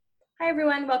Hi,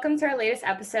 everyone. Welcome to our latest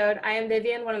episode. I am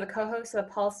Vivian, one of the co-hosts of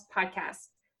the Pulse podcast.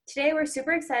 Today, we're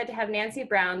super excited to have Nancy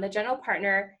Brown, the general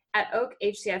partner at Oak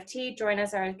HCFT, join us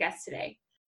as our guest today.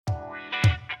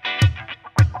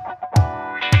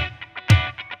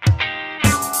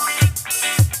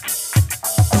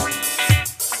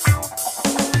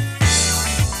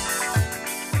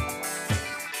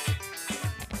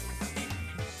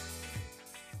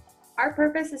 Our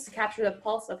purpose is to capture the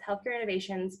pulse of healthcare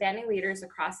innovation spanning leaders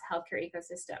across the healthcare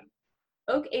ecosystem.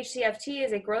 Oak HCFT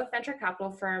is a growth venture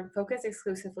capital firm focused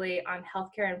exclusively on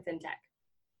healthcare and fintech.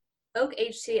 Oak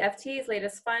HCFT's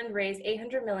latest fund raised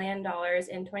 $800 million in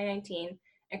 2019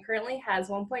 and currently has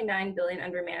 $1.9 billion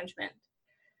under management.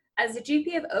 As the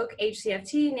GP of Oak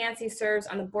HCFT, Nancy serves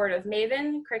on the board of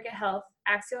Maven, Cricket Health,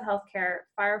 Axial Healthcare,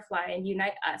 Firefly, and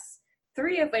Unite Us,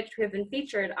 three of which have been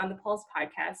featured on the Pulse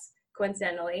podcast,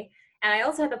 coincidentally. And I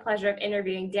also had the pleasure of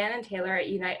interviewing Dan and Taylor at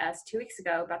Unite Us 2 weeks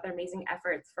ago about their amazing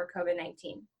efforts for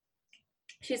COVID-19.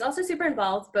 She's also super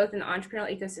involved both in the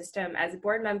entrepreneurial ecosystem as a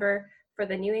board member for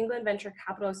the New England Venture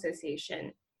Capital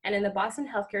Association and in the Boston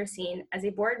healthcare scene as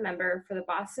a board member for the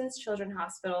Boston's Children's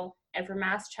Hospital and for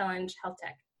Mass Challenge Health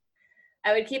Tech.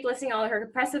 I would keep listing all of her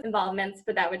impressive involvements,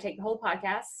 but that would take the whole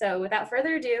podcast. So without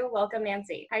further ado, welcome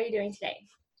Nancy. How are you doing today?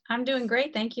 I'm doing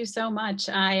great. Thank you so much.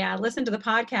 I listened to the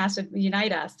podcast of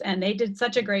Unite Us, and they did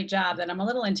such a great job that I'm a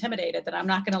little intimidated that I'm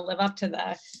not going to live up to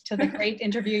the great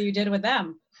interview you did with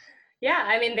them. Yeah,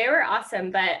 I mean, they were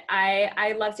awesome, but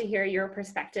I love to hear your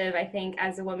perspective. I think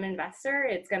as a woman investor,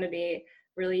 it's going to be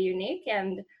really unique.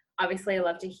 And obviously, I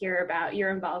love to hear about your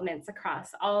involvements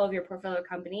across all of your portfolio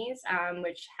companies,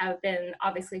 which have been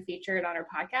obviously featured on our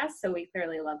podcast. So we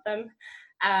clearly love them.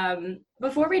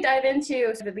 Before we dive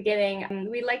into the beginning,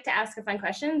 we'd like to ask a fun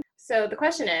question. So the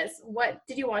question is, what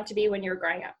did you want to be when you were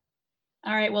growing up?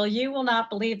 All right. Well, you will not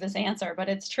believe this answer, but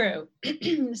it's true.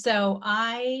 So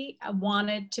I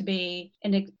wanted to be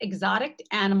an exotic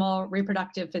animal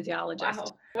reproductive physiologist.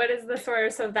 Wow. What is the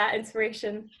source of that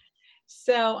inspiration?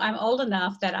 So I'm old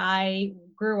enough that I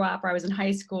grew up, or I was in high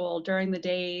school during the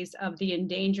days of the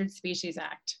Endangered Species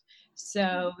Act.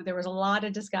 So there was a lot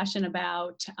of discussion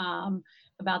about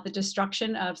the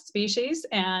destruction of species,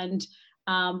 and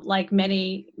like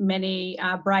many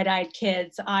bright-eyed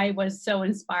kids, I was so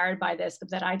inspired by this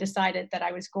that I decided that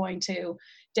I was going to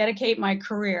dedicate my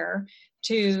career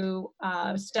to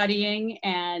studying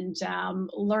and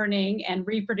learning and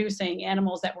reproducing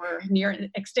animals that were near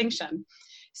extinction.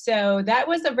 So that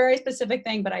was a very specific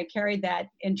thing, but I carried that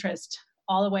interest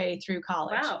all the way through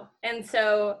college. Wow. And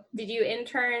so did you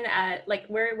intern at, like,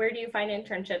 where do you find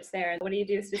internships there? What do you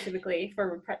do specifically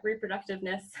for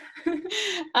reproductiveness?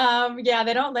 Yeah,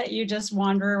 they don't let you just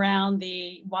wander around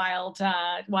the wild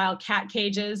cat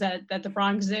cages at the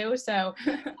Bronx Zoo. So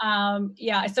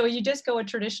yeah, so you just go a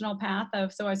traditional path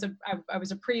of, so I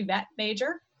was a pre-vet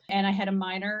major, and I had a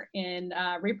minor in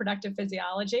reproductive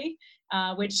physiology,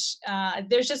 which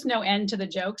there's just no end to the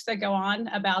jokes that go on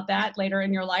about that later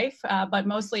in your life, but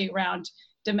mostly around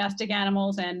domestic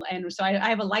animals. And so I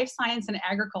have a life science and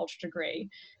agriculture degree,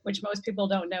 which most people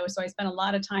don't know. So I spent a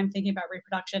lot of time thinking about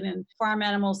reproduction and farm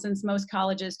animals, since most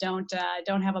colleges don't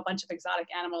have a bunch of exotic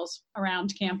animals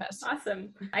around campus.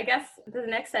 Awesome. I guess the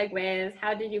next segue is,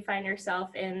 how did you find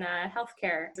yourself in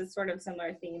healthcare? It's a sort of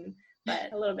similar theme,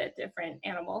 but a little bit different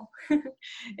animal.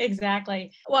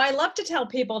 Exactly. Well, I love to tell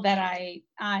people that I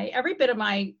every bit of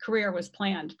my career was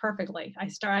planned perfectly.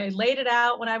 I laid it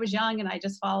out when I was young, and I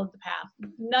just followed the path.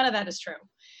 None of that is true.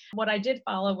 What I did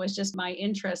follow was just my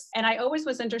interests. And I always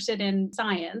was interested in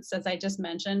science, as I just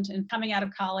mentioned. And coming out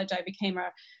of college, I became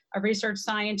a research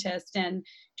scientist. And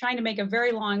trying to make a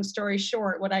very long story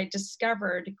short, what I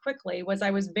discovered quickly was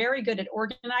I was very good at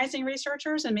organizing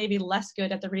researchers and maybe less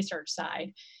good at the research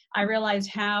side. I realized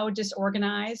how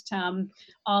disorganized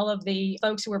all of the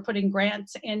folks who were putting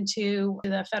grants into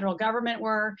the federal government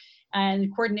were,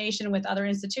 and coordination with other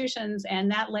institutions.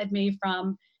 And that led me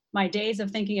from my days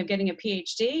of thinking of getting a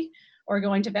PhD or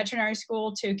going to veterinary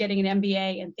school to getting an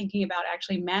MBA and thinking about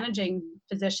actually managing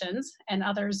physicians and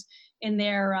others in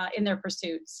their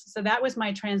pursuits. So that was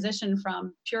my transition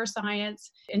from pure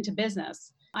science into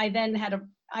business. I then had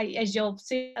as you'll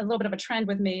see, a little bit of a trend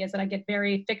with me is that I get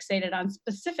very fixated on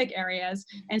specific areas.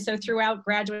 And so throughout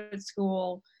graduate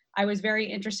school, I was very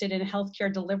interested in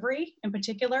healthcare delivery in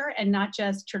particular, and not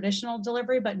just traditional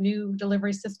delivery, but new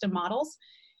delivery system models.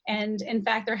 And in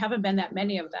fact, there haven't been that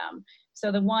many of them.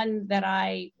 So the one that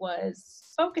I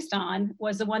was focused on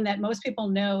was the one that most people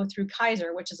know through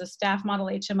Kaiser, which is a staff model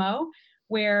HMO,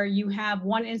 where you have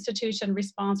one institution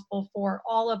responsible for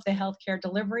all of the healthcare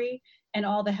delivery and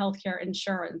all the healthcare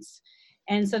insurance.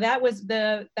 And so that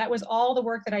was all the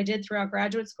work that I did throughout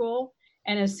graduate school.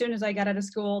 And as soon as I got out of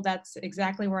school, that's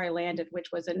exactly where I landed, which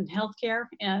was in healthcare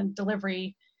and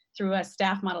delivery through a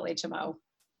staff model HMO.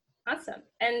 Awesome.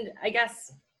 And I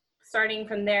guess starting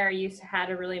from there, you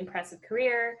had a really impressive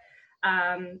career.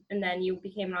 And then you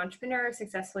became an entrepreneur,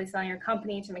 successfully selling your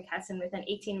company to McKesson within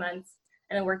 18 months,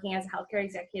 and then working as a healthcare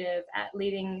executive at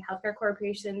leading healthcare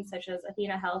corporations such as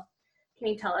Athena Health. Can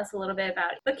you tell us a little bit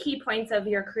about the key points of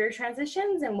your career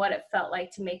transitions and what it felt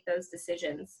like to make those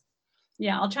decisions?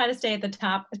 Yeah, I'll try to stay at the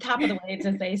top of the waves,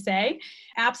 as they say.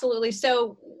 Absolutely.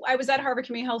 So I was at Harvard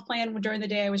Community Health Plan. During the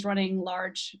day, I was running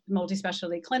large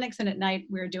multi-specialty clinics, and at night,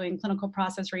 we were doing clinical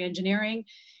process reengineering.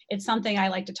 It's something I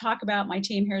like to talk about. My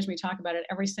team hears me talk about it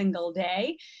every single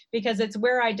day, because it's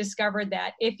where I discovered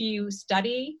that if you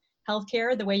study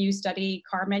healthcare the way you study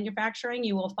car manufacturing,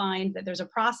 you will find that there's a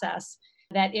process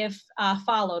that, if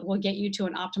followed, will get you to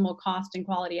an optimal cost and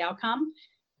quality outcome.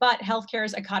 But healthcare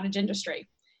is a cottage industry.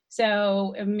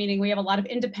 So, meaning we have a lot of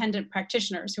independent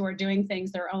practitioners who are doing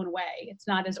things their own way. It's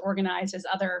not as organized as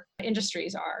other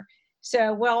industries are.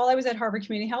 So while I was at Harvard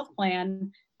Community Health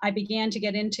Plan, I began to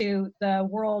get into the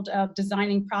world of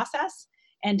designing process.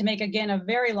 And to make, again, a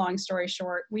very long story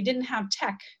short, we didn't have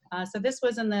tech. So this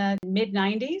was in the mid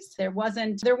 90s. There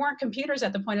weren't computers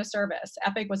at the point of service.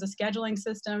 Epic was a scheduling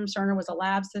system. Cerner was a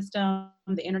lab system.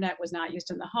 The internet was not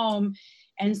used in the home.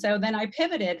 And so then I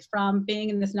pivoted from being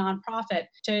in this nonprofit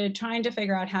to trying to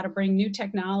figure out how to bring new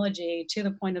technology to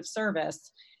the point of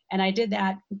service. And I did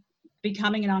that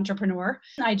becoming an entrepreneur.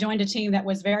 I joined a team that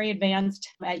was very advanced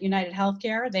at United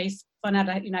Healthcare. They spun out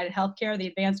at United Healthcare, the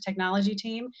advanced technology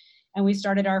team. And we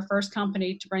started our first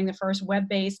company to bring the first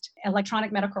web-based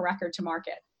electronic medical record to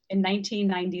market in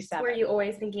 1997. Were you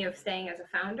always thinking of staying as a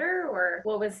founder, or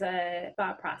what was the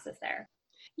thought process there?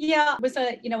 Yeah,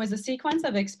 it was a sequence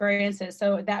of experiences.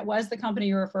 So that was the company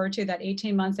you referred to, that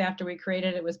 18 months after we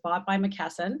created it was bought by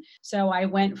McKesson. So I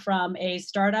went from a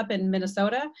startup in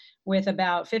Minnesota with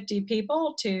about 50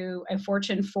 people to a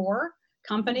Fortune 4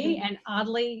 company, and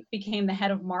oddly became the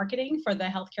head of marketing for the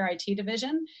healthcare IT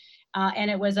division.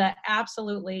 And it was an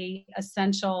absolutely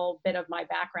essential bit of my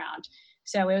background.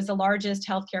 So it was the largest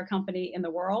healthcare company in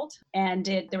the world. And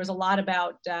there was a lot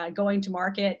about going to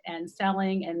market and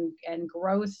selling and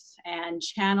growth and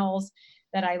channels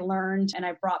that I learned and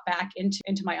I brought back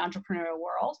into my entrepreneurial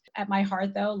world. At my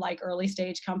heart, though, like early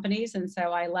stage companies. And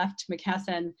so I left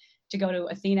McKesson to go to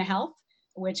Athena Health,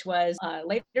 which was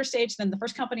later stage than the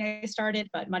first company I started,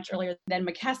 but much earlier than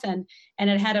McKesson. And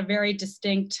it had a very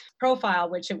distinct profile,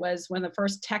 which it was one of the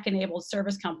first tech-enabled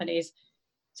service companies.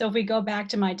 So if we go back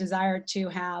to my desire to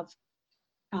have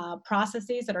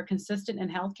processes that are consistent in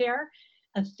healthcare,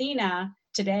 Athena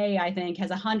today, I think, has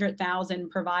 100,000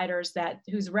 providers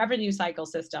whose revenue cycle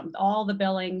system, all the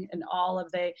billing and all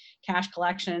of the cash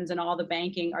collections and all the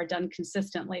banking are done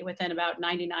consistently within about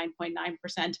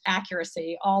 99.9%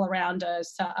 accuracy, all around a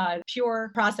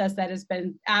pure process that has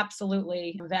been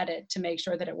absolutely vetted to make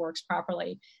sure that it works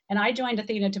properly. And I joined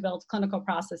Athena to build clinical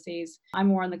processes. I'm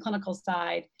more on the clinical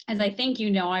side. As I think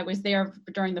you know, I was there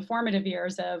during the formative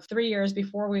years of 3 years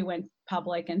before we went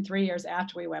public and 3 years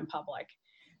after we went public.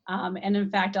 And in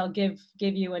fact, I'll give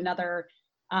you another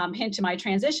hint to my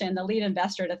transition. The lead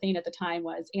investor at Athena at the time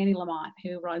was Annie Lamont,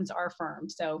 who runs our firm.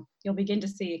 So you'll begin to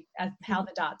see how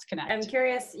the dots connect. I'm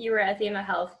curious, you were at Athena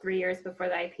Health 3 years before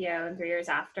the IPO and 3 years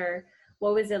after.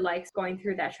 What was it like going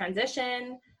through that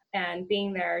transition and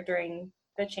being there during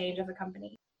the change of the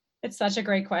company? It's such a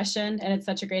great question, and it's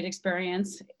such a great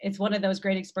experience. It's one of those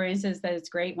great experiences that it's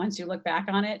great once you look back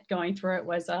on it. Going through it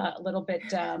was a little bit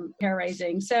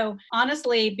hair-raising. So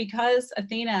honestly, because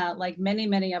Athena, like many,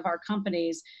 many of our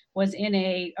companies, was in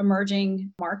a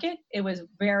emerging market, it was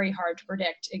very hard to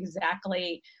predict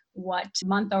exactly what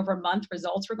month over month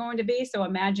results were going to be. So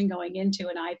imagine going into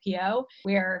an IPO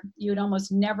where you'd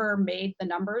almost never made the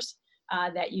numbers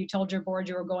that you told your board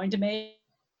you were going to make,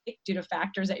 due to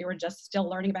factors that you were just still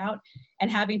learning about,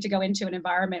 and having to go into an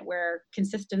environment where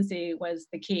consistency was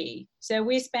the key. So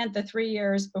we spent the 3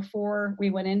 years before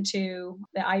we went into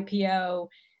the IPO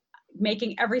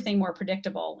making everything more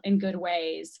predictable in good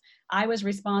ways. I was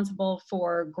responsible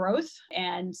for growth.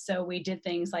 And so we did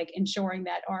things like ensuring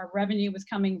that our revenue was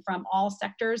coming from all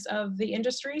sectors of the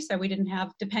industry. So we didn't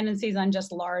have dependencies on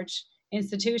just large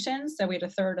institutions. So we had a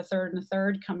third, and a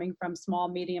third coming from small,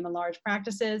 medium, and large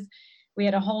practices. We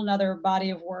had a whole nother body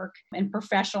of work and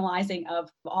professionalizing of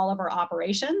all of our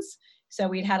operations. So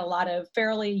we'd had a lot of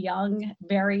fairly young,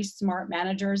 very smart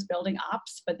managers building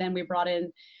ops, but then we brought in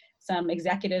some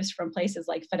executives from places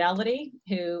like Fidelity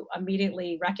who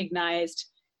immediately recognized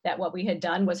that what we had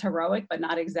done was heroic, but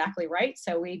not exactly right.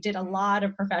 So we did a lot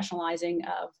of professionalizing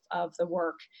of the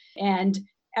work, and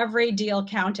every deal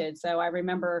counted. So I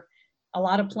remember a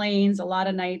lot of planes, a lot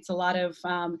of nights, a lot of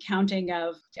counting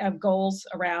of goals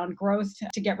around growth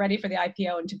to get ready for the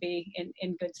IPO and to be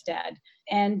in good stead.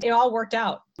 And it all worked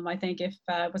out. I think if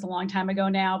it was a long time ago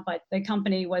now, but the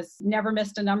company was never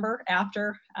missed a number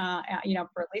after,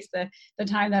 for at least the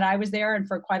time that I was there, and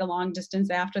for quite a long distance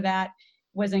after that,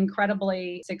 was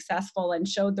incredibly successful and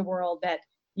showed the world that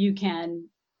you can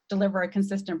deliver a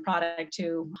consistent product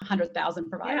to 100,000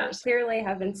 providers. Yeah, clearly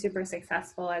have been super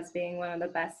successful as being one of the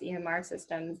best EMR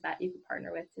systems that you could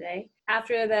partner with today.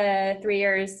 After the 3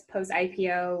 years post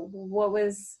IPO, what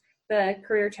was the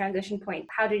career transition point?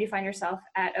 How did you find yourself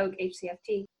at Oak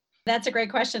HCFT? That's a great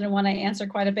question, and one I answer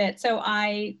quite a bit. So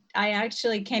I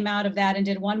actually came out of that and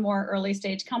did one more early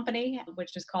stage company,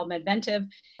 which is called Medventive.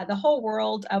 The whole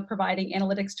world of providing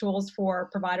analytics tools for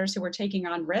providers who were taking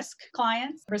on risk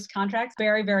clients, risk contracts.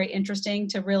 Very, very interesting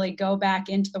to really go back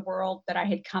into the world that I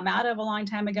had come out of a long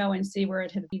time ago and see where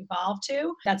it had evolved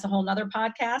to. That's a whole nother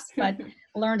podcast, but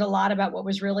learned a lot about what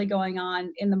was really going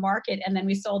on in the market. And then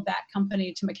we sold that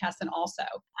company to McKesson also.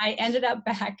 I ended up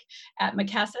back at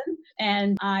McKesson,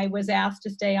 and I was asked to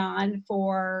stay on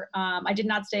for, I did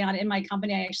not stay on in my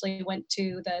company. I actually went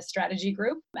to the strategy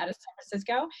group out of San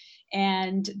Francisco,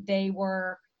 and they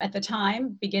were at the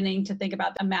time beginning to think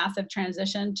about a massive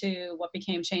transition to what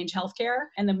became Change Healthcare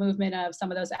and the movement of some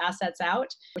of those assets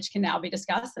out, which can now be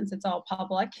discussed since it's all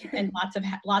public, and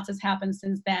lots has happened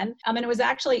since then. And it was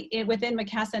actually within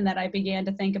McKesson that I began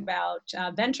to think about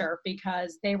venture,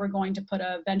 because they were going to put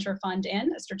a venture fund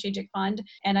in, a strategic fund,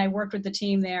 and I worked with the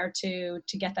team there to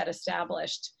get that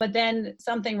established. But then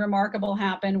something remarkable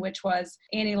happened, which was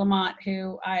Annie Lamont,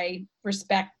 who I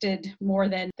respected more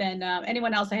than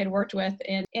anyone else I had worked with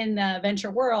in the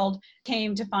venture world,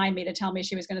 came to find me to tell me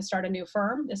she was going to start a new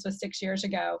firm. This was 6 years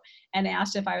ago, and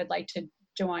asked if I would like to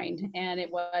join. And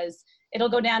it'll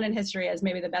go down in history as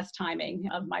maybe the best timing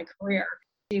of my career.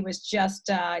 She was just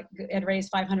had raised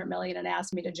 500 million and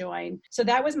asked me to join. So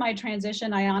that was my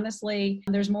transition. I honestly,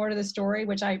 there's more to the story,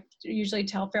 which I usually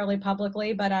tell fairly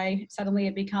publicly, but I suddenly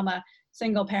had become a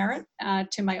single parent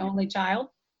to my only child.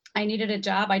 I needed a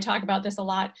job. I talk about this a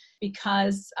lot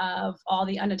because of all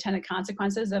the unintended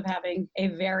consequences of having a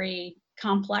very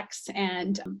complex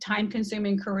and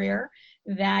time-consuming career,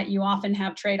 that you often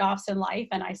have trade-offs in life.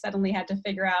 And I suddenly had to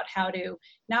figure out how to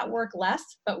not work less,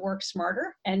 but work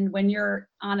smarter. And when you're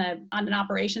on an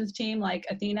operations team like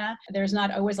Athena, there's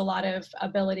not always a lot of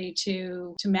ability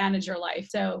to manage your life.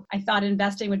 So I thought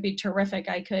investing would be terrific.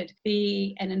 I could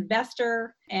be an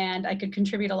investor and I could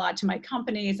contribute a lot to my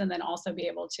companies, and then also be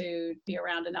able to be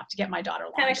around enough to get my daughter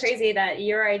launched. Kind of crazy that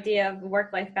your idea of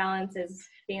work-life balance is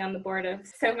being on the board of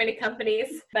so many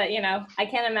companies. But, I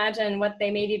can't imagine what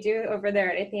they made you do over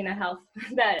there at Athena Health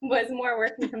that was more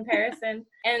work in comparison.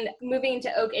 And moving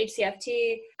to Oak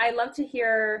HCFT, I'd love to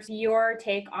hear your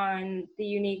take on the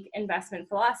unique investment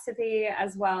philosophy,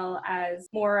 as well as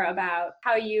more about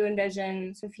how you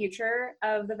envision the future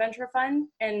of the venture fund,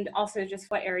 and also just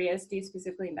what areas do you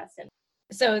specifically invest in?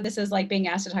 So this is like being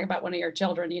asked to talk about one of your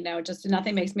children, just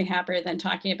nothing makes me happier than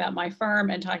talking about my firm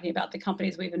and talking about the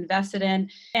companies we've invested in.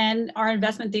 And our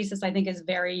investment thesis, I think, is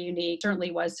very unique.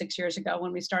 Certainly was 6 years ago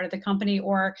when we started the company,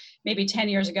 or maybe 10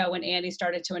 years ago when Andy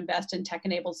started to invest in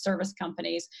tech-enabled service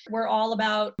companies. We're all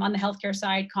about, on the healthcare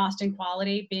side, cost and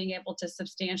quality, being able to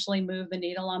substantially move the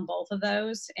needle on both of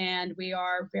those. And we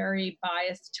are very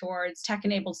biased towards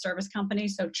tech-enabled service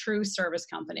companies, so true service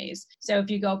companies. So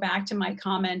if you go back to my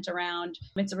comment around,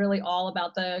 it's really all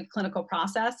about the clinical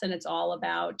process, and it's all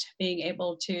about being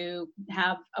able to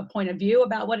have a point of view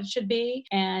about what it should be,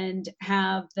 and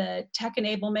have the tech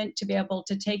enablement to be able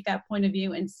to take that point of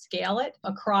view and scale it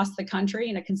across the country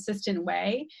in a consistent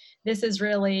way. This is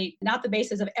really not the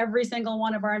basis of every single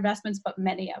one of our investments, but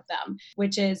many of them,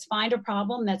 which is find a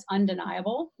problem that's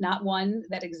undeniable, not one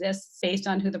that exists based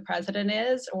on who the president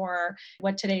is or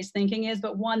what today's thinking is,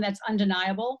 but one that's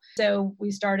undeniable. So we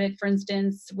started, for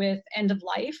instance, with end of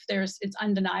life. It's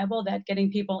undeniable that getting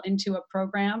people into a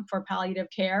program for palliative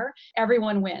care,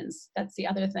 everyone wins. That's the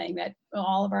other thing, that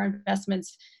all of our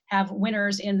investments have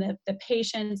winners in the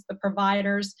patients, the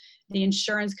providers, the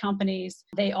insurance companies.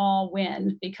 They all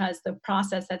win because the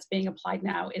process that's being applied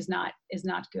now is not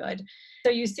good.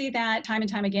 So you see that time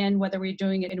and time again, whether we're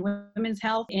doing it in women's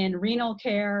health, in renal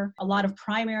care, a lot of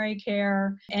primary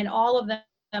care, and all of them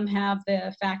them have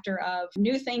the factor of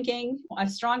new thinking, a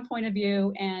strong point of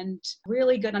view, and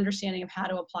really good understanding of how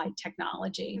to apply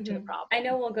technology to the problem. I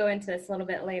know we'll go into this a little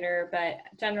bit later, but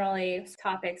generally,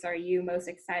 topics are you most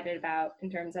excited about in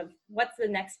terms of what's the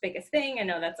next biggest thing? I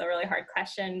know that's a really hard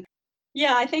question.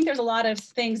 Yeah, I think there's a lot of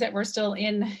things that we're still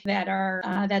in that are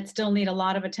that still need a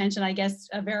lot of attention. I guess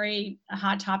a very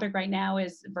hot topic right now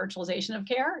is virtualization of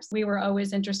care. We were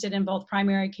always interested in both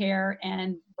primary care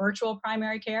and virtual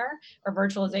primary care or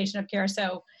virtualization of care.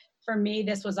 So for me,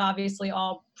 this was obviously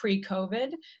all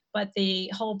pre-COVID, but the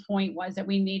whole point was that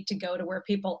we need to go to where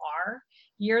people are.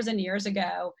 Years and years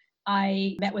ago,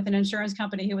 I met with an insurance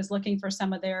company who was looking for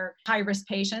some of their high-risk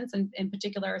patients, and in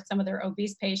particular, some of their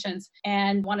obese patients,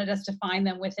 and wanted us to find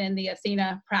them within the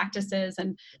Athena practices.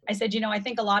 And I said, I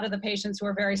think a lot of the patients who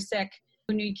are very sick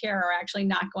who need care are actually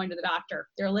not going to the doctor.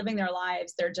 They're living their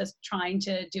lives. They're just trying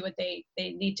to do what they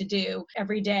need to do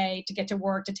every day to get to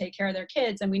work, to take care of their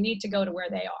kids, and we need to go to where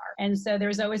they are. And so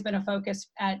there's always been a focus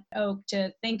at Oak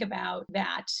to think about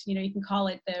that. You can call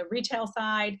it the retail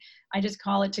side. I just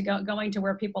call it going to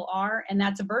where people are, and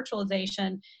that's a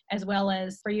virtualization, as well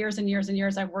as for years and years and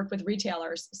years, I've worked with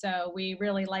retailers. So we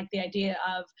really like the idea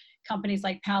of companies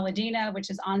like Paladina,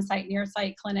 which is on-site,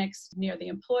 near-site clinics near the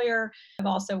employer. I've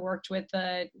also worked with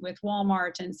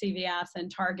Walmart and CVS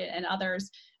and Target and others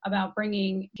about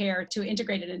bringing care to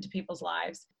integrate it into people's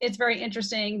lives. It's very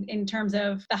interesting in terms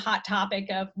of the hot topic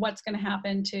of what's going to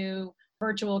happen to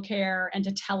virtual care and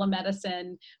to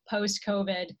telemedicine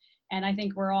post-COVID. And I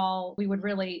think we would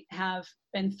really have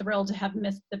been thrilled to have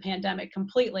missed the pandemic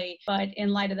completely. But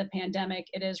in light of the pandemic,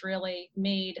 it has really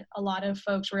made a lot of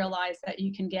folks realize that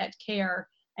you can get care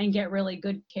and get really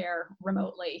good care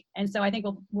remotely. And so I think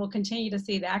we'll continue to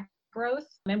see that growth.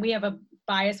 And we have a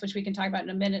bias, which we can talk about in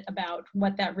a minute, about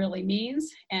what that really means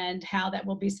and how that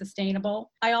will be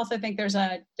sustainable. I also think there's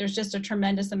just a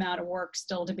tremendous amount of work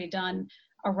still to be done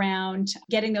around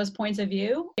getting those points of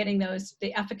view, getting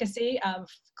the efficacy of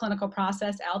clinical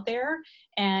process out there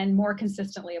and more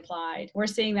consistently applied. We're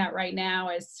seeing that right now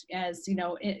as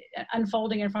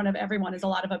unfolding in front of everyone is a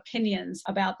lot of opinions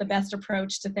about the best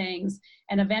approach to things.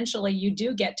 And eventually you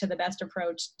do get to the best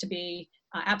approach to be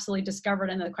absolutely discovered.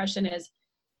 And the question is,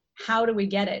 how do we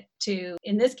get it to,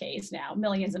 in this case now,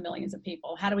 millions and millions of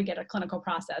people? How do we get a clinical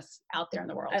process out there in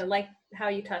the world? I like how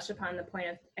you touched upon the point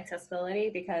of accessibility,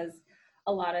 because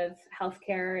a lot of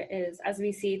healthcare is, as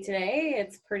we see today,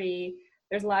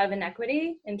 there's a lot of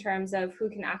inequity in terms of who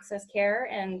can access care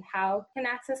and how can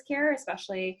access care,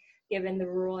 especially given the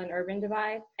rural and urban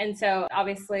divide. And so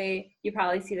obviously you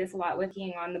probably see this a lot with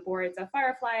being on the boards of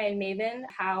Firefly and Maven,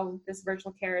 how this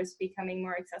virtual care is becoming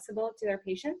more accessible to their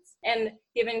patients. And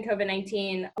given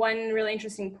COVID-19, one really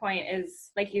interesting point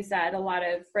is, like you said, a lot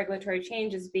of regulatory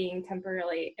change is being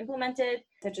temporarily implemented,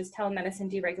 such as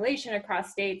telemedicine deregulation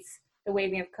across states, the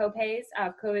waiving of copays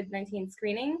of COVID-19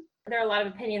 screening. There are a lot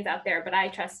of opinions out there, but I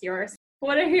trust yours.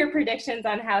 What are your predictions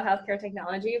on how healthcare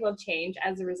technology will change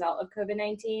as a result of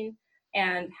COVID-19?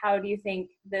 And how do you think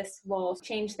this will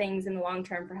change things in the long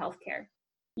term for healthcare?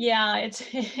 Yeah,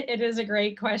 it is a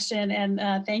great question,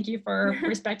 and thank you for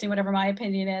respecting whatever my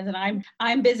opinion is. And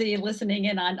I'm busy listening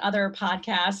in on other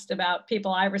podcasts about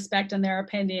people I respect and their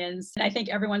opinions. And I think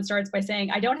everyone starts by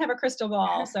saying, I don't have a crystal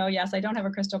ball. So yes, I don't have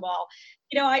a crystal ball.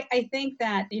 I think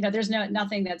that, there's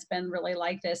nothing that's been really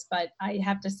like this, but I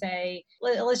have to say,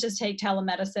 let's just take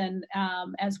telemedicine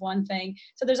as one thing.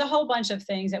 So there's a whole bunch of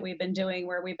things that we've been doing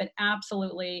where we've been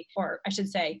absolutely, or I should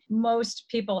say, most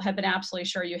people have been absolutely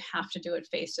sure you have to do it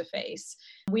face to face.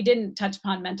 We didn't touch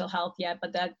upon mental health yet,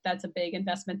 but that's a big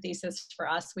investment thesis for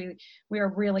us. We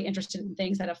are really interested in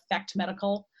things that affect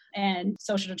medical and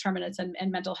social determinants and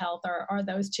mental health are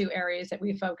those two areas that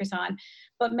we focus on.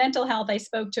 But mental health, I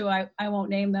spoke to, I won't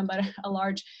name them, but a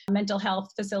large mental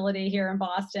health facility here in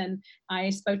Boston. I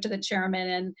spoke to the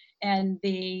chairman, and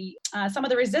some of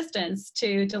the resistance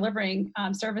to delivering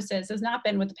services has not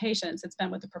been with the patients, it's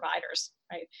been with the providers,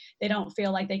 right? They don't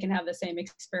feel like they can have the same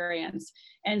experience.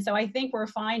 And so I think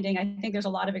there's a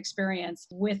lot of experience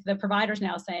with the providers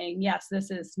now saying, yes, this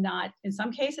is not, in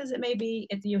some cases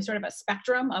it's sort of a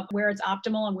spectrum of where it's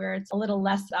optimal and where it's a little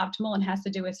less optimal, and has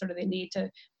to do with sort of the need to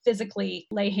physically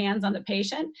lay hands on the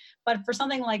patient. But for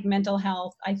something like mental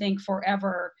health, I think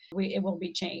forever it will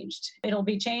be changed. It'll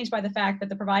be changed by the fact that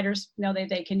the providers know that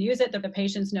they can use it, that the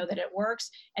patients know that it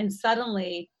works, and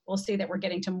suddenly we'll see that we're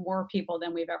getting to more people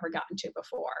than we've ever gotten to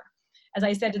before. As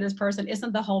I said to this person,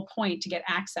 isn't the whole point to get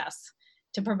access?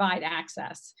 to provide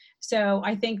access. So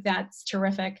I think that's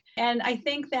terrific. And I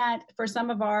think that for some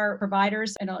of our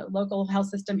providers in a local health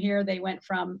system here, they went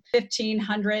from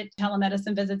 1,500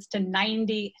 telemedicine visits to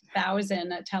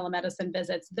 90,000 telemedicine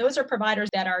visits. Those are providers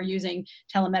that are using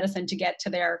telemedicine to get to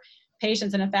their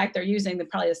patients. And in fact, they're using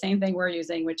probably the same thing we're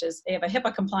using, which is they have a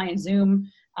HIPAA compliant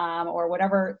Zoom or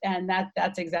whatever, and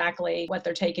that's exactly what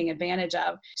they're taking advantage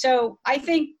of. So I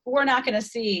think we're not going to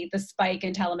see the spike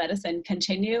in telemedicine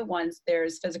continue once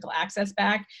there's physical access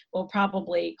back. We'll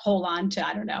probably hold on to,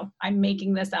 I don't know, I'm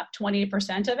making this up,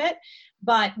 20% of it,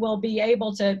 but we'll be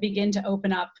able to begin to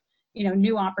open up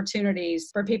new opportunities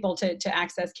for people to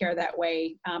access care that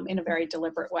way in a very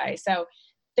deliberate way. So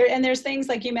there's things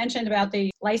like you mentioned about the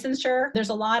licensure. There's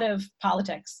a lot of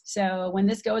politics. So when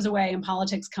this goes away and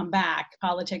politics come back,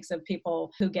 politics of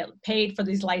people who get paid for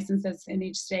these licenses in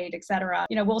each state, et cetera,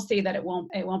 we'll see that it won't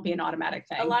be an automatic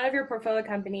thing. A lot of your portfolio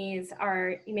companies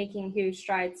are making huge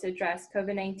strides to address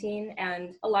COVID-19,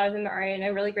 and a lot of them are in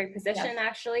a really great position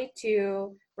actually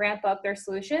to ramp up their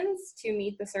solutions to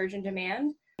meet the surge in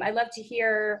demand. I'd love to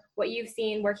hear what you've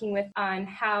seen working with on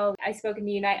how I spoken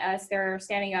to Unite Us. They're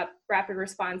standing up rapid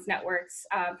response networks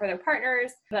for their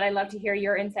partners, but I'd love to hear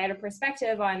your insider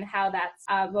perspective on how that's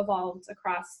evolved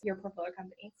across your portfolio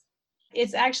companies.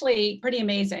 It's actually pretty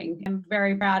amazing. I'm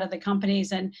very proud of the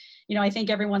companies. And, I think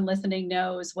everyone listening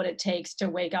knows what it takes to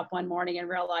wake up one morning and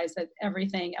realize that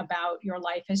everything about your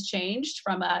life has changed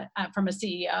from a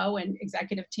CEO and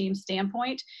executive team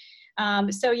standpoint.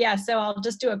 So I'll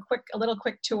just do a little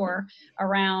quick tour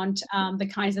around the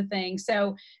kinds of things.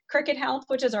 So Cricket Health,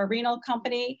 which is our renal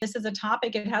company, this is a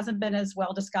topic, it hasn't been as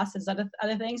well discussed as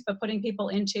other things, but putting people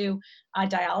into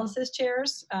dialysis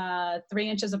chairs 3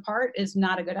 inches apart is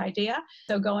not a good idea.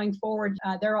 So going forward,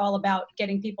 they're all about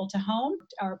getting people to home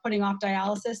or putting off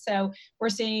dialysis. So we're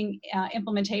seeing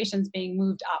implementations being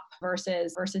moved up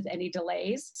versus any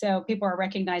delays. So people are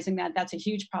recognizing that that's a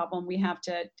huge problem we have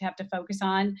to focus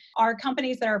on. Our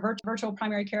companies that are virtual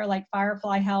primary care, like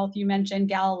Firefly Health, you mentioned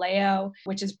Galileo,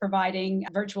 which is providing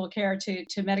virtual care to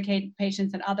Medicaid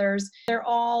patients and others. They're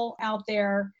all out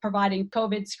there providing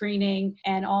COVID screening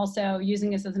and also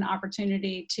using this as an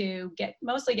opportunity to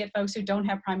mostly get folks who don't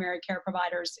have primary care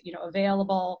providers,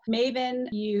 available. Maven,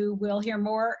 you will hear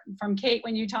more from Kate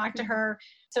when you talk to her.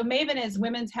 So Maven is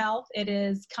women's health. It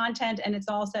is content, and it's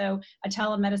also a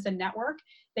telemedicine network.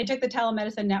 They took the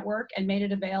telemedicine network and made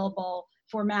it available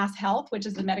for Mass Health, which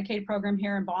is the Medicaid program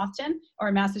here in Boston or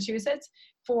in Massachusetts,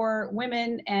 for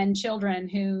women and children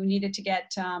who needed to get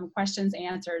questions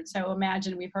answered. So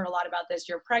imagine, we've heard a lot about this,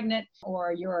 you're pregnant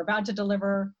or you're about to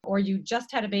deliver or you just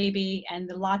had a baby, and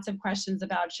lots of questions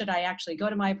about, should I actually go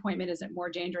to my appointment? Is it more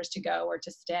dangerous to go or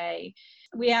to stay?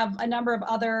 We have a number of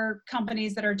other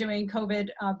companies that are doing COVID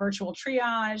virtual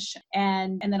triage,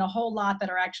 and then a whole lot that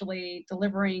are actually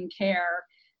delivering care.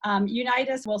 Unite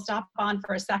Us, we'll stop on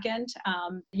for a second.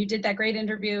 You did that great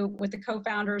interview with the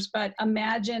co-founders, but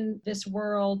imagine this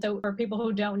world. So for people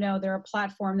who don't know, they're a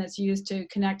platform that's used to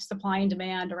connect supply and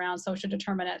demand around social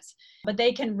determinants, but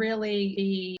they can really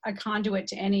be a conduit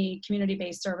to any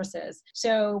community-based services.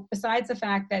 So besides the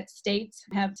fact that states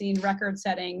have seen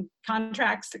record-setting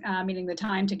contracts, meaning the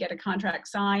time to get a contract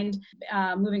signed,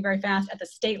 moving very fast at the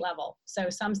state level. So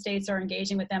some states are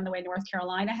engaging with them the way North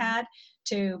Carolina had,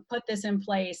 to put this in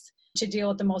place to deal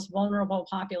with the most vulnerable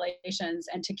populations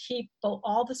and to keep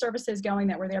all the services going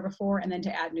that were there before, and then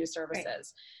to add new services. Right.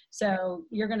 So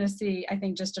you're going to see, I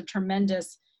think, just a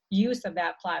tremendous use of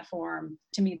that platform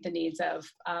to meet the needs of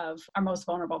our most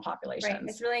vulnerable populations. Right.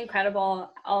 It's really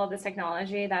incredible, all of this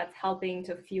technology that's helping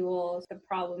to fuel the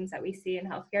problems that we see in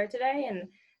healthcare today, and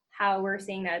how we're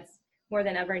seeing that's more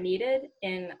than ever needed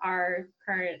in our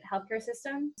current healthcare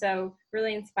system. So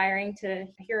really inspiring to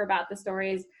hear about the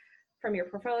stories from your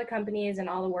portfolio companies and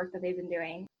all the work that they've been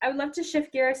doing. I would love to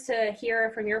shift gears to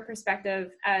hear from your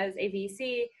perspective as a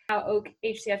VC, how Oak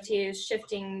HCFT is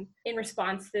shifting in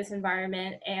response to this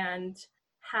environment, and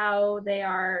how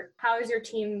has your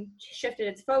team shifted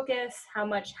its focus? How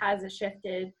much has it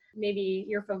shifted? Maybe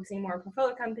you're focusing more on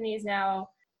portfolio companies now.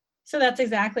 So that's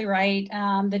exactly right.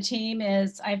 The team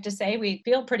is, I have to say, we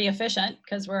feel pretty efficient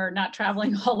because we're not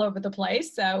traveling all over the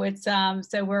place. So it's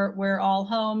so we're all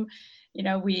home.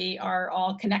 We are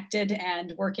all connected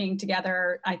and working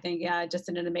together, I think, just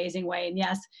in an amazing way. And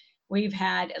yes, we've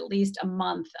had at least a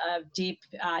month of deep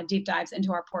dives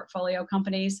into our portfolio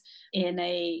companies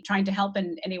trying to help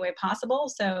in any way possible.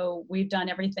 So we've done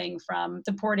everything from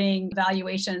supporting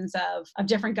evaluations of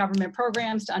different government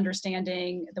programs to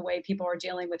understanding the way people are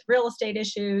dealing with real estate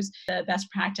issues, the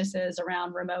best practices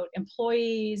around remote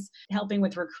employees, helping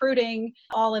with recruiting,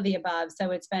 all of the above.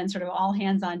 So it's been sort of all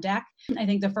hands on deck. I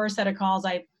think the first set of calls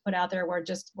I put out there were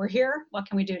just, we're here, what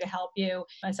can we do to help you?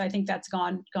 So I think that's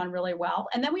gone really well.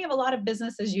 And then we have a lot of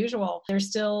business as usual. There's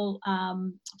still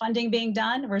funding being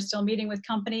done. We're still meeting with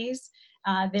companies.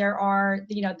 There are,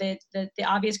 the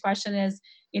obvious question is,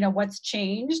 what's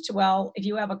changed? Well, if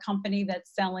you have a company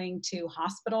that's selling to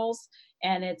hospitals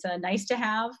and it's a nice to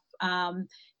have,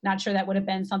 not sure that would have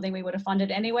been something we would have funded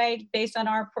anyway based on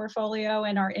our portfolio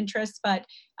and our interests, but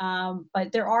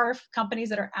there are companies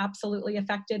that are absolutely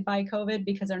affected by COVID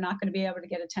because they're not going to be able to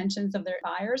get attentions of their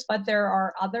buyers. But there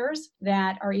are others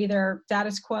that are either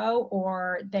status quo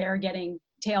or they're getting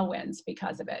tailwinds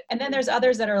because of it. And then there's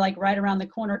others that are like right around the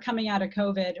corner coming out of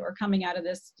COVID or coming out of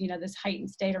this, this heightened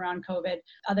state around COVID,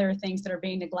 other things that are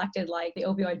being neglected like the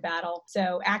opioid battle.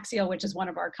 So Axial, which is one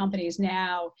of our companies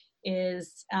now,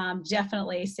 is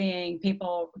definitely seeing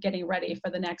people getting ready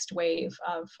for the next wave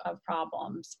of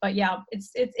problems. But yeah,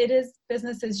 it is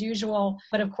business as usual,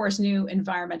 but of course, new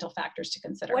environmental factors to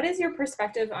consider. What is your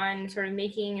perspective on sort of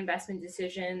making investment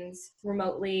decisions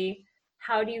remotely?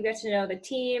 How do you get to know the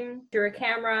team through a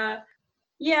camera?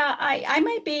 Yeah, I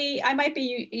might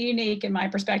be unique in my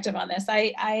perspective on this.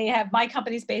 I have my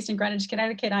company's based in Greenwich,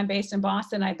 Connecticut. I'm based in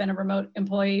Boston. I've been a remote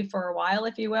employee for a while,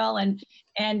 if you will,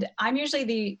 and I'm usually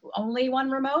the only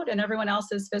one remote, and everyone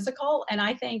else is physical. And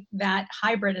I think that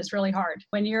hybrid is really hard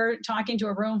when you're talking to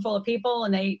a room full of people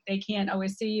and they can't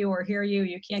always see you or hear you.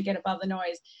 You can't get above the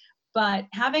noise. But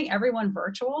having everyone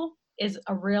virtual is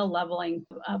a real leveling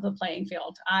of the playing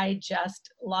field. I just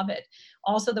love it.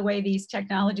 Also, the way these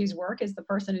technologies work is the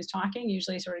person who's talking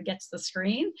usually sort of gets the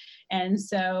screen. And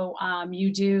so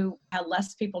you do have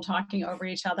less people talking over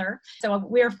each other. So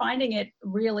we're finding it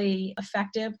really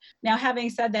effective. Now,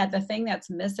 having said that, the thing that's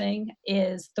missing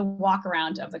is the walk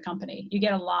around of the company. You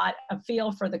get a lot of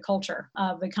feel for the culture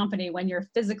of the company when you're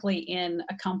physically in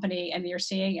a company and you're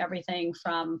seeing everything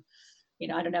from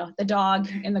the dog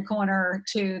in the corner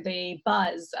to the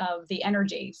buzz of the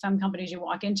energy. Some companies you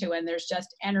walk into and there's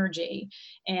just energy.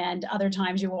 And other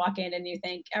times you walk in and you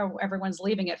think, oh, everyone's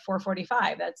leaving at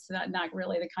 4:45. That's not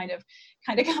really the kind of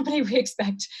company we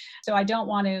expect. So I don't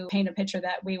want to paint a picture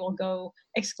that we will go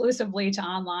exclusively to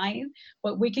online,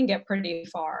 but we can get pretty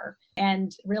far.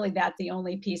 And really that's the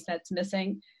only piece that's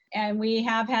missing. And we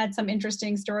have had some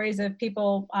interesting stories of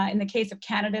people, in the case of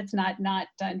candidates, not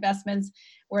investments,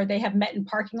 where they have met in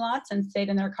parking lots and stayed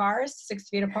in their cars 6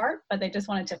 feet apart, but they just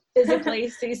wanted to physically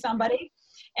see somebody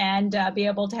and be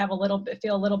able to have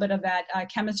feel a little bit of that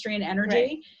chemistry and energy.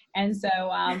 Right. And so,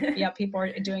 people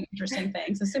are doing interesting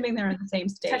things, assuming they're in the same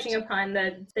stage. Touching upon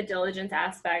the diligence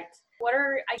aspect, what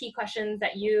are key questions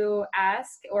that you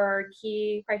ask or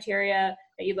key criteria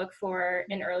that you look for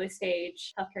in early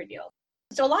stage healthcare deals?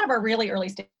 So a lot of our really early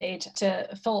stage, to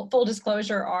full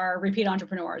disclosure, are repeat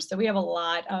entrepreneurs. So we have a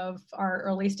lot of our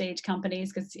early stage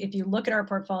companies, because if you look at our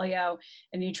portfolio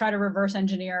and you try to reverse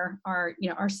engineer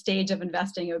our stage of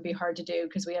investing, it would be hard to do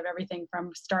because we have everything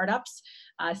from startups,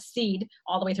 seed,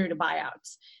 all the way through to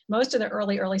buyouts. Most of the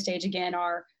early stage, again,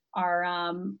 are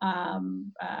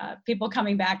people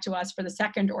coming back to us for the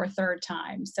second or third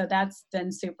time. So that's been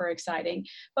super exciting.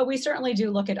 But we certainly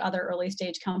do look at other early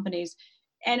stage companies.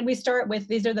 And we start with,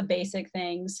 these are the basic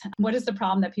things. What is the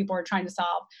problem that people are trying to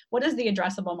solve? What is the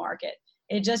addressable market?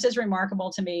 It just is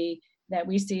remarkable to me that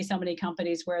we see so many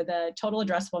companies where the total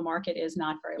addressable market is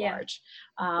not very large.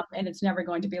 And it's never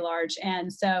going to be large.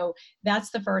 And so that's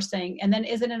the first thing. And then,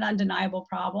 is it an undeniable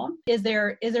problem? Is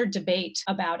there debate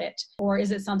about it? Or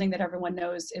is it something that everyone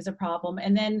knows is a problem?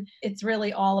 And then it's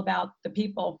really all about the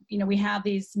people. We have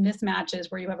these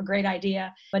mismatches where you have a great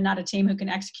idea, but not a team who can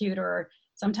execute, or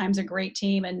sometimes a great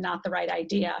team and not the right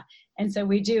idea. And so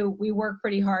we work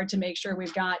pretty hard to make sure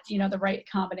we've got, the right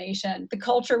combination, the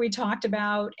culture we talked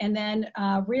about, and then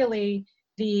really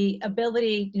the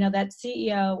ability, that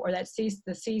CEO or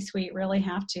the C-suite really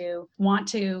have to want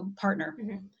to partner.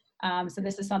 Mm-hmm. So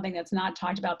this is something that's not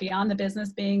talked about beyond the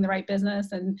business being the right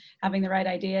business and having the right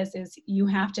ideas, is you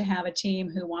have to have a team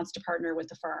who wants to partner with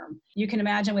the firm. You can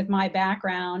imagine, with my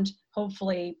background,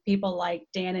 hopefully people like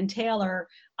Dan and Taylor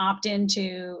opt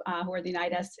into, who are the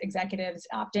Unitas executives,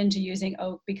 opt into using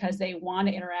Oak because they want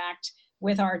to interact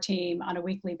with our team on a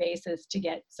weekly basis to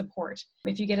get support.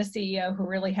 If you get a CEO who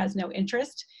really has no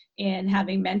interest in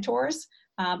having mentors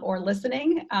or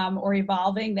listening or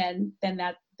evolving, then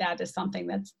that is something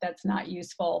that's not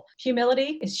useful.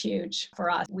 Humility is huge for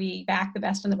us. We back the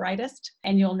best and the brightest,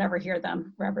 and you'll never hear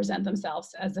them represent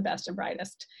themselves as the best and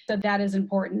brightest. So that is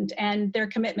important. And their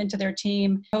commitment to their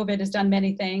team. COVID has done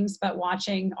many things, but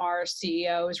watching our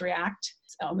CEOs react,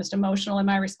 it's almost emotional in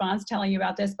my response telling you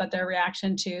about this, but their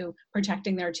reaction to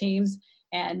protecting their teams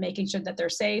and making sure that they're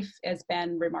safe has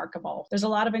been remarkable. There's a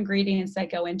lot of ingredients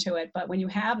that go into it, but when you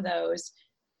have those,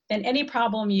 then any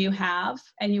problem you have,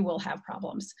 and you will have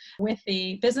problems with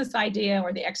the business idea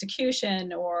or the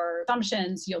execution or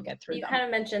assumptions, you'll get through them. You kind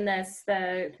of mentioned this,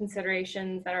 the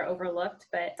considerations that are overlooked,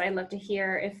 but I'd love to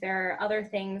hear if there are other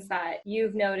things that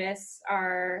you've noticed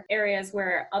are areas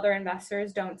where other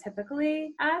investors don't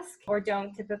typically ask or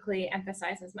don't typically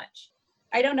emphasize as much.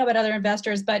 I don't know about other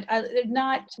investors, but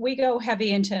we go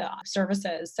heavy into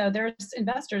services. So there's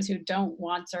investors who don't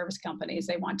want service companies.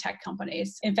 They want tech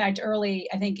companies. In fact, early,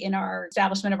 I think in our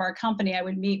establishment of our company, I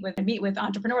would meet with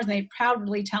entrepreneurs, and they'd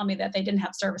proudly tell me that they didn't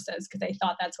have services because they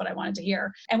thought that's what I wanted to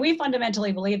hear. And we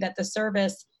fundamentally believe that the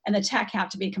service and the tech have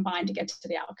to be combined to get to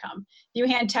the outcome. You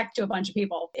hand tech to a bunch of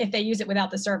people, if they use it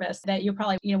without the service, that you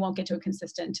probably won't get to a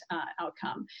consistent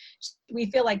outcome. We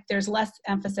feel like there's less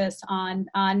emphasis on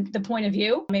the point of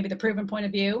view, maybe the proven point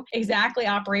of view, exactly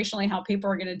operationally how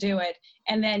people are going to do it.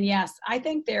 And then, yes, I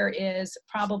think there is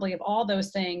probably of all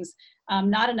those things,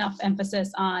 not enough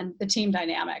emphasis on the team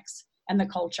dynamics and the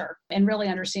culture and really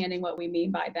understanding what we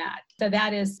mean by that. So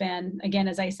that has been, again,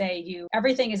 as I say,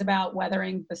 everything is about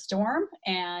weathering the storm,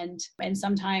 and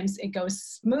sometimes it goes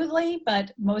smoothly,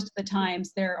 but most of the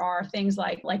times there are things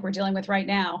like we're dealing with right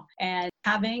now, and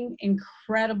having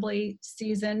incredibly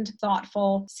seasoned,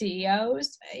 thoughtful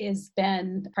CEOs has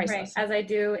been priceless. Right. As I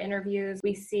do interviews,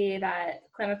 we see that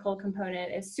clinical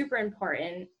component is super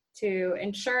important to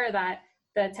ensure that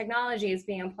the technology is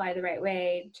being applied the right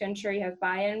way, to ensure you have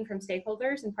buy-in from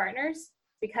stakeholders and partners.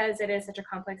 Because it is such a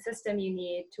complex system, you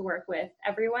need to work with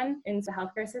everyone in the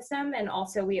healthcare system. And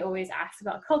also we always ask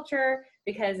about culture,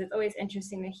 because it's always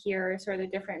interesting to hear sort of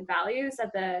the different values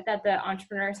that the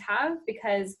entrepreneurs have,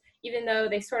 because even though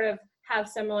they sort of have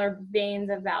similar veins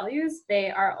of values, they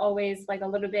are always like a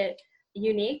little bit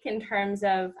unique in terms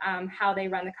of how they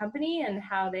run the company and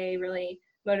how they really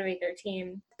motivate their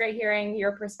team. It's great hearing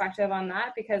your perspective on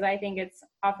that, because I think it's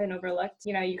often overlooked.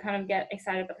 You kind of get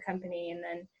excited about the company and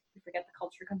then you forget the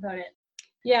culture component.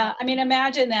 Yeah, I mean,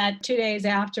 imagine that 2 days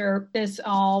after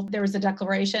there was a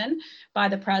declaration by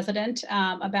the president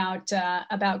about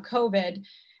COVID.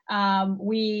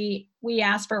 We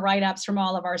asked for write-ups from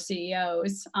all of our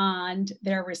CEOs on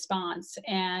their response,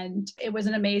 and it was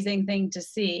an amazing thing to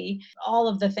see all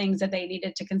of the things that they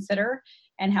needed to consider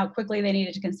and how quickly they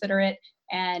needed to consider it.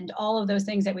 And all of those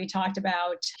things that we talked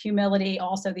about, humility,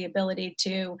 also the ability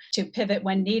to pivot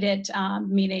when needed,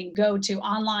 meaning go to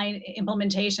online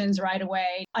implementations right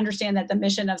away, understand that the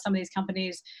mission of some of these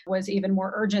companies was even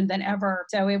more urgent than ever.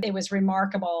 So it was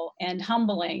remarkable and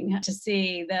humbling to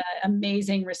see the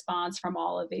amazing response from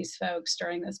all of these folks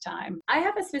during this time. I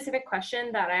have a specific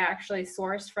question that I actually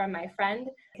sourced from my friend,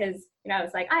 because I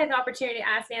was like, I have the opportunity to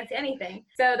ask Nancy anything.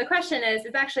 So the question is,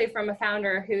 it's actually from a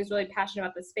founder who's really passionate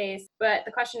about the space. But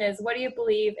the question is, what do you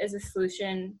believe is a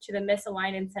solution to the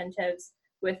misaligned incentives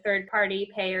with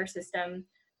third-party payer system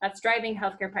that's driving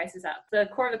healthcare prices up? The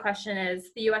core of the question is,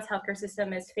 the US healthcare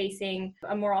system is facing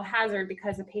a moral hazard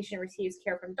because the patient receives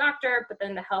care from a doctor, but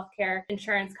then the healthcare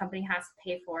insurance company has to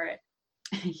pay for it.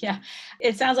 Yeah,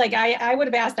 it sounds like I would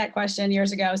have asked that question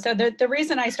years ago. So the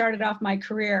reason I started off my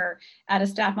career at a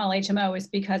staff model HMO is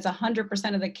because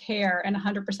 100% of the care and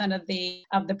 100%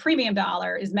 of the premium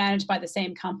dollar is managed by the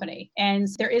same company. And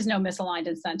there is no misaligned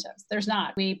incentives. There's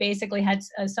not. We basically had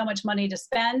so much money to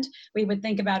spend. We would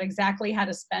think about exactly how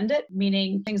to spend it,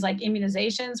 meaning things like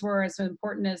immunizations were as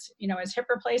important as hip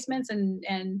replacements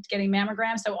and getting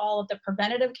mammograms. So all of the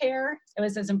preventative care, it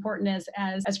was as important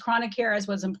as chronic care as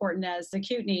was important as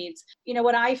acute needs.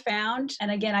 What I found, and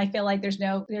again, I feel like there's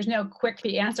no quick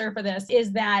answer for this,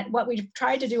 is that what we've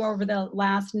tried to do over the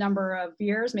last number of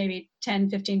years, maybe 10,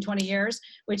 15, 20 years,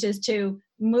 which is to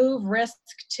move risk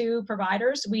to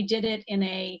providers. We did it in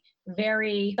a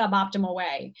very suboptimal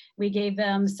way. We gave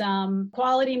them some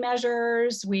quality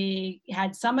measures. We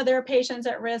had some of their patients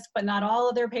at risk, but not all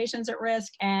of their patients at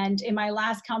risk. And in my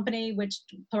last company, which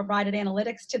provided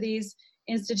analytics to these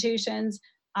institutions,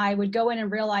 I would go in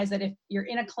and realize that if you're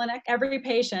in a clinic, every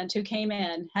patient who came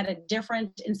in had a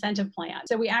different incentive plan.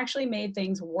 So we actually made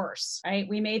things worse, right?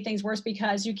 We made things worse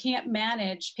because you can't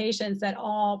manage patients at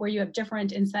all where you have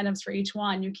different incentives for each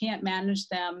one. You can't manage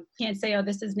them. You can't say, oh,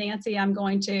 this is Nancy. I'm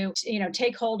going to,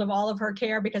 take hold of all of her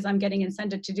care because I'm getting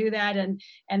incented to do that.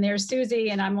 And there's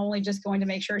Susie, and I'm only just going to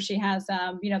make sure she has,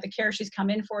 the care she's come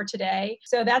in for today.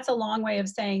 So that's a long way of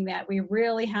saying that we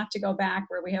really have to go back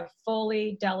where we have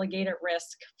fully delegated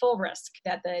risk, full risk,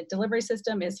 that the delivery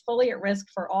system is fully at risk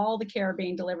for all the care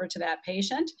being delivered to that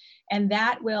patient. And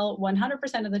that will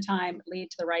 100% of the time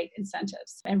lead to the right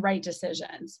incentives and right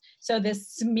decisions. So this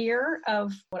smear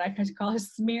of what I call a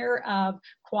smear of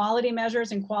quality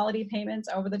measures and quality payments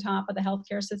over the top of the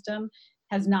healthcare system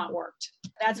has not worked.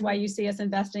 That's why you see us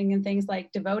investing in things like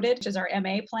Devoted, which is our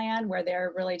MA plan, where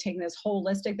they're really taking this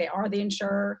holistic, they are the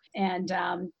insurer, and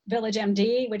Village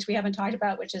MD, which we haven't talked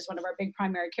about, which is one of our big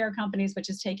primary care companies, which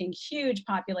is taking huge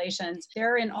populations.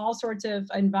 They're in all sorts of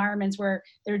environments where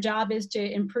their job is to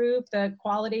improve the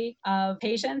quality of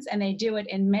patients, and they do it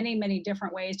in many, many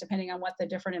different ways, depending on what the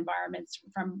different environments,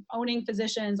 from owning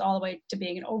physicians all the way to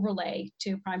being an overlay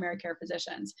to primary care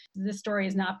physicians. This story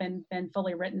has not been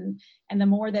fully written. And the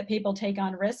more that people take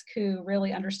on risk who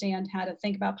really understand how to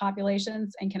think about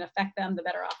populations and can affect them, the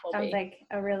better off we'll be. Sounds like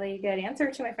a really good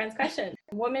answer to my friend's question.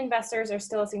 Women investors are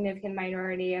still a significant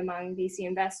minority among VC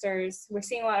investors. We're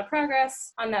seeing a lot of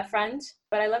progress on that front,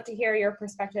 but I'd love to hear your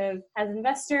perspective as an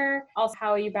investor, also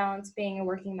how you balance being a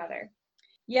working mother.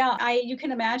 Yeah, you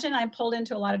can imagine I'm pulled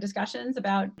into a lot of discussions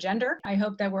about gender. I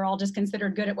hope that we're all just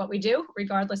considered good at what we do,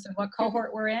 regardless of what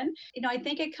cohort we're in. I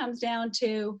think it comes down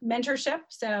to mentorship.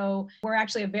 So we're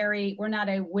actually we're not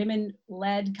a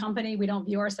women-led company. We don't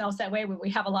view ourselves that way. We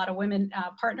have a lot of women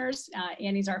partners.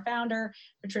 Annie's our founder,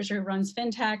 Patricia who runs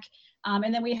FinTech.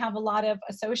 And then we have a lot of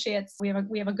associates. We have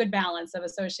a good balance of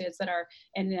associates that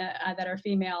are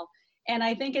female. And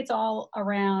I think it's all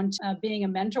around being a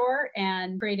mentor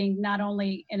and creating not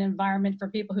only an environment for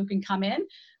people who can come in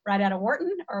right out of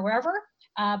Wharton or wherever,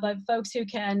 but folks who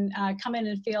can come in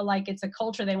and feel like it's a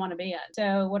culture they want to be in.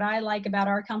 So what I like about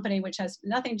our company, which has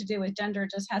nothing to do with gender,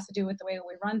 just has to do with the way that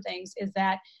we run things, is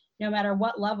that no matter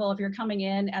what level, if you're coming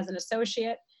in as an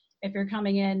associate, if you're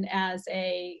coming in as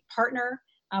a partner,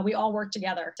 we all work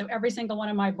together. So every single one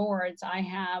of my boards, I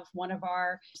have one of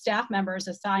our staff members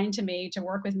assigned to me to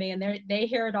work with me, and they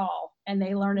hear it all and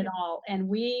they learn it all. And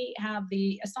we have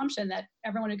the assumption that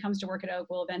everyone who comes to work at Oak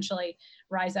will eventually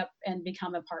rise up and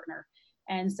become a partner.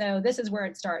 And so this is where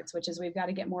it starts, which is we've got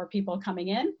to get more people coming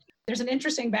in. There's an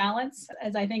interesting balance,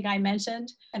 as I think I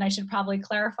mentioned, and I should probably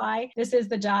clarify. This is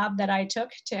the job that I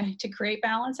took to create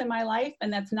balance in my life.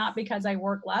 And that's not because I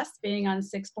work less, being on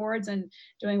 6 boards and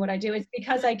doing what I do. It's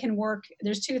because I can work.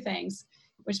 There's 2 things,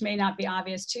 which may not be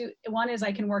obvious. One is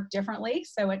I can work differently.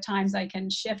 So at times I can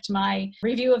shift my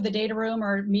review of the data room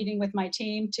or meeting with my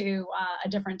team to a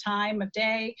different time of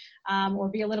day, or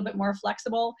be a little bit more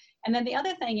flexible. And then the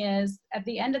other thing is, at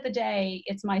the end of the day,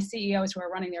 it's my CEOs who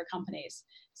are running their companies.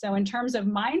 So in terms of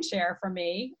mind share for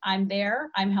me, I'm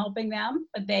there, I'm helping them,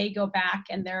 but they go back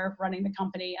and they're running the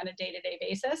company on a day-to-day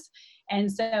basis.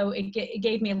 And so it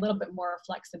gave me a little bit more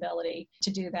flexibility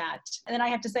to do that. And then I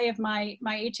have to say, if my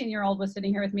 18-year-old was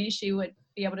sitting here with me, she would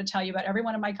be able to tell you about every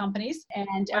one of my companies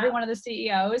and every one of the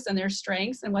CEOs and their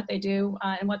strengths and what they do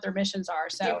and what their missions are.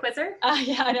 So do you quiz her?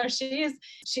 Yeah, I know she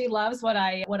loves what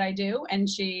I do, and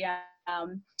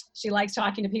she likes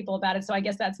talking to people about it. So I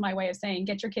guess that's my way of saying,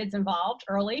 get your kids involved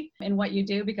early in what you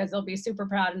do, because they'll be super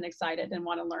proud and excited and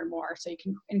want to learn more. So you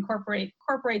can incorporate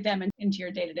them into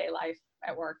your day-to-day life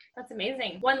at work. That's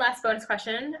amazing. One last bonus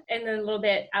question, and then a little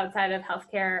bit outside of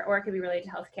healthcare, or it could be related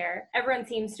to healthcare. Everyone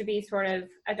seems to be sort of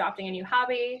adopting a new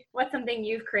hobby. What's something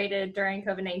you've created during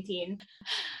COVID-19?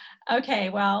 Okay,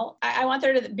 well, I want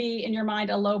there to be in your mind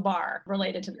a low bar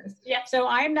related to this. Yeah. So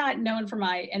I'm not known for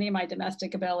any of my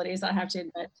domestic abilities, I have to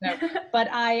admit. But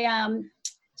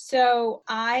So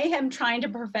I am trying to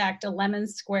perfect a lemon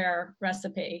square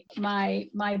recipe. My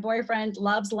boyfriend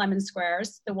loves lemon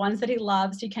squares. The ones that he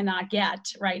loves, he cannot get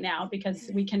right now because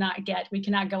we cannot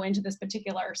go into this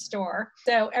particular store.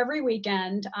 So every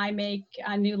weekend I make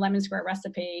a new lemon square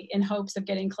recipe in hopes of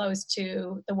getting close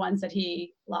to the ones that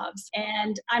he loves.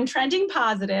 And I'm trending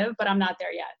positive, but I'm not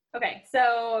there yet. Okay,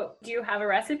 so do you have a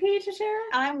recipe to share?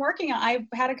 I'm working on, I've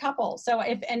had a couple. So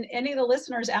if any of the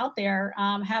listeners out there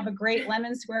have a great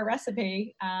lemon square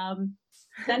recipe,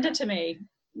 send it to me,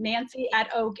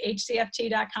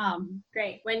 Nancy@oakhcft.com.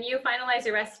 Great. When you finalize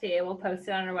your recipe, we'll post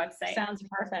it on our website. Sounds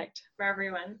perfect. For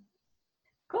everyone.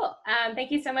 Cool.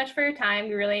 Thank you so much for your time.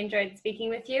 We really enjoyed speaking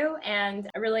with you, and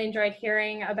I really enjoyed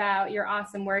hearing about your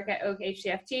awesome work at Oak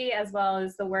HCFT, as well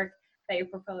as the work that your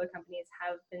portfolio companies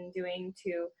have been doing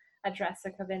to address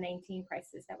the COVID-19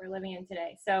 crisis that we're living in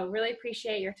today. So really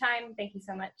appreciate your time. Thank you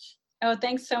so much. Oh,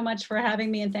 thanks so much for having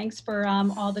me, and thanks for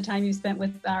all the time you spent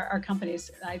with our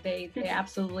companies. They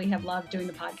absolutely have loved doing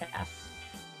the podcast.